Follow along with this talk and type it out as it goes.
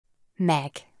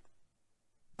Meg.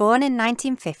 Born in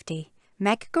 1950,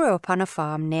 Meg grew up on a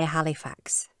farm near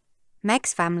Halifax.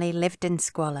 Meg's family lived in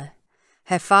squalor.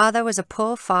 Her father was a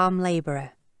poor farm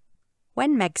labourer.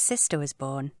 When Meg's sister was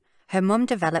born, her mum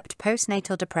developed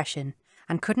postnatal depression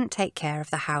and couldn't take care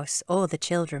of the house or the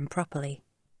children properly.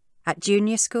 At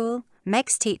junior school,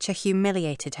 Meg's teacher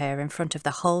humiliated her in front of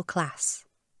the whole class.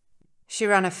 She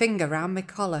ran a finger round my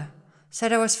collar,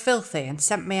 said I was filthy and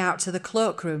sent me out to the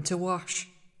cloakroom to wash.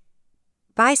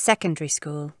 By secondary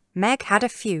school, Meg had a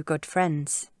few good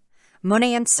friends.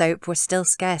 Money and soap were still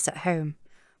scarce at home,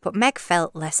 but Meg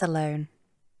felt less alone.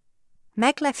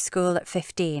 Meg left school at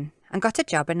 15 and got a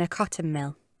job in a cotton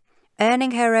mill.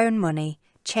 Earning her own money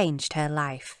changed her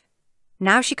life.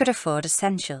 Now she could afford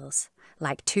essentials,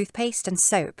 like toothpaste and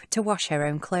soap, to wash her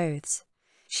own clothes.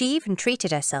 She even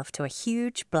treated herself to a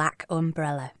huge black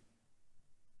umbrella.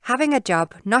 Having a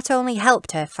job not only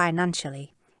helped her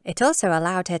financially, it also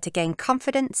allowed her to gain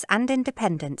confidence and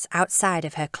independence outside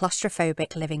of her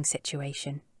claustrophobic living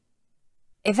situation.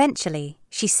 Eventually,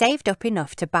 she saved up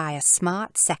enough to buy a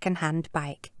smart second-hand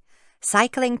bike,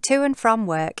 cycling to and from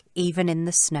work even in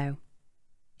the snow.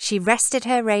 She rested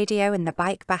her radio in the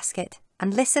bike basket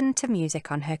and listened to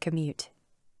music on her commute.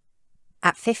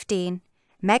 At 15,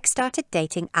 Meg started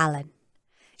dating Alan.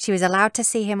 She was allowed to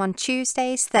see him on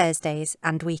Tuesdays, Thursdays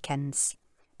and weekends.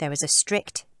 There was a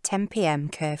strict 10 p.m.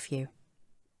 curfew.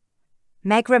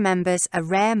 Meg remembers a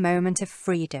rare moment of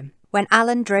freedom when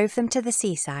Alan drove them to the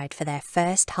seaside for their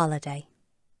first holiday.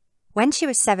 When she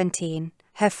was 17,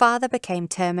 her father became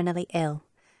terminally ill,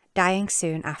 dying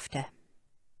soon after.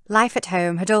 Life at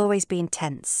home had always been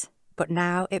tense, but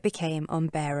now it became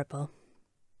unbearable.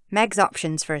 Meg's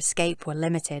options for escape were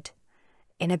limited.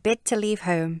 In a bid to leave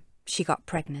home, she got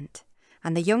pregnant,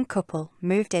 and the young couple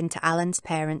moved into Alan's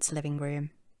parents' living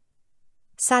room.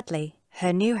 Sadly,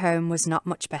 her new home was not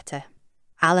much better.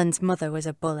 Alan's mother was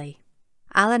a bully.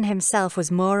 Alan himself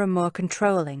was more and more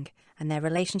controlling, and their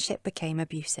relationship became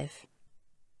abusive.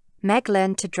 Meg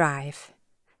learned to drive.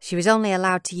 She was only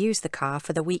allowed to use the car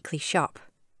for the weekly shop.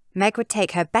 Meg would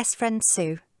take her best friend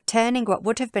Sue, turning what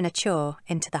would have been a chore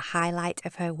into the highlight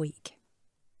of her week.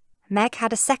 Meg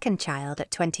had a second child at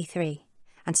 23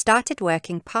 and started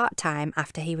working part-time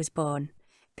after he was born,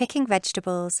 picking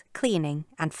vegetables, cleaning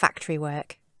and factory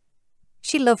work.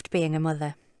 She loved being a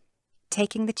mother,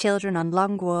 taking the children on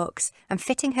long walks and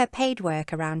fitting her paid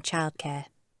work around childcare.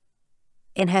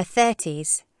 In her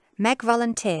 30s, Meg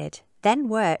volunteered, then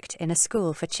worked in a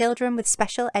school for children with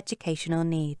special educational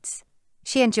needs.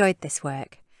 She enjoyed this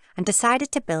work and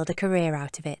decided to build a career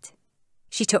out of it.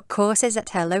 She took courses at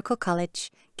her local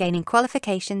college, gaining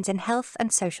qualifications in health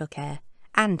and social care,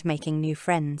 and making new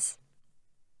friends.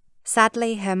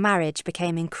 Sadly, her marriage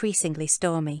became increasingly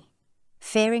stormy.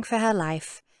 Fearing for her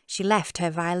life, she left her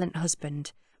violent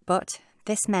husband, but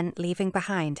this meant leaving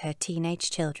behind her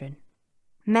teenage children.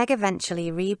 Meg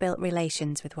eventually rebuilt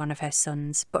relations with one of her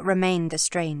sons, but remained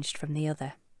estranged from the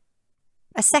other.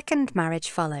 A second marriage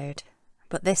followed,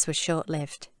 but this was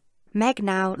short-lived. Meg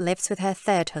now lives with her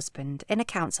third husband in a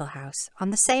council house on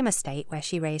the same estate where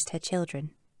she raised her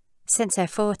children. Since her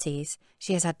 40s,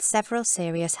 she has had several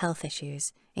serious health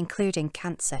issues, including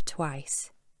cancer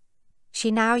twice.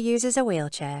 She now uses a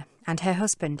wheelchair, and her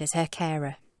husband is her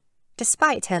carer.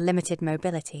 Despite her limited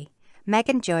mobility, Meg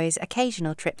enjoys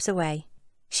occasional trips away.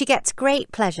 She gets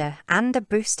great pleasure and a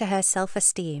boost to her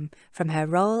self-esteem from her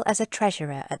role as a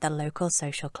treasurer at the local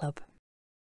social club.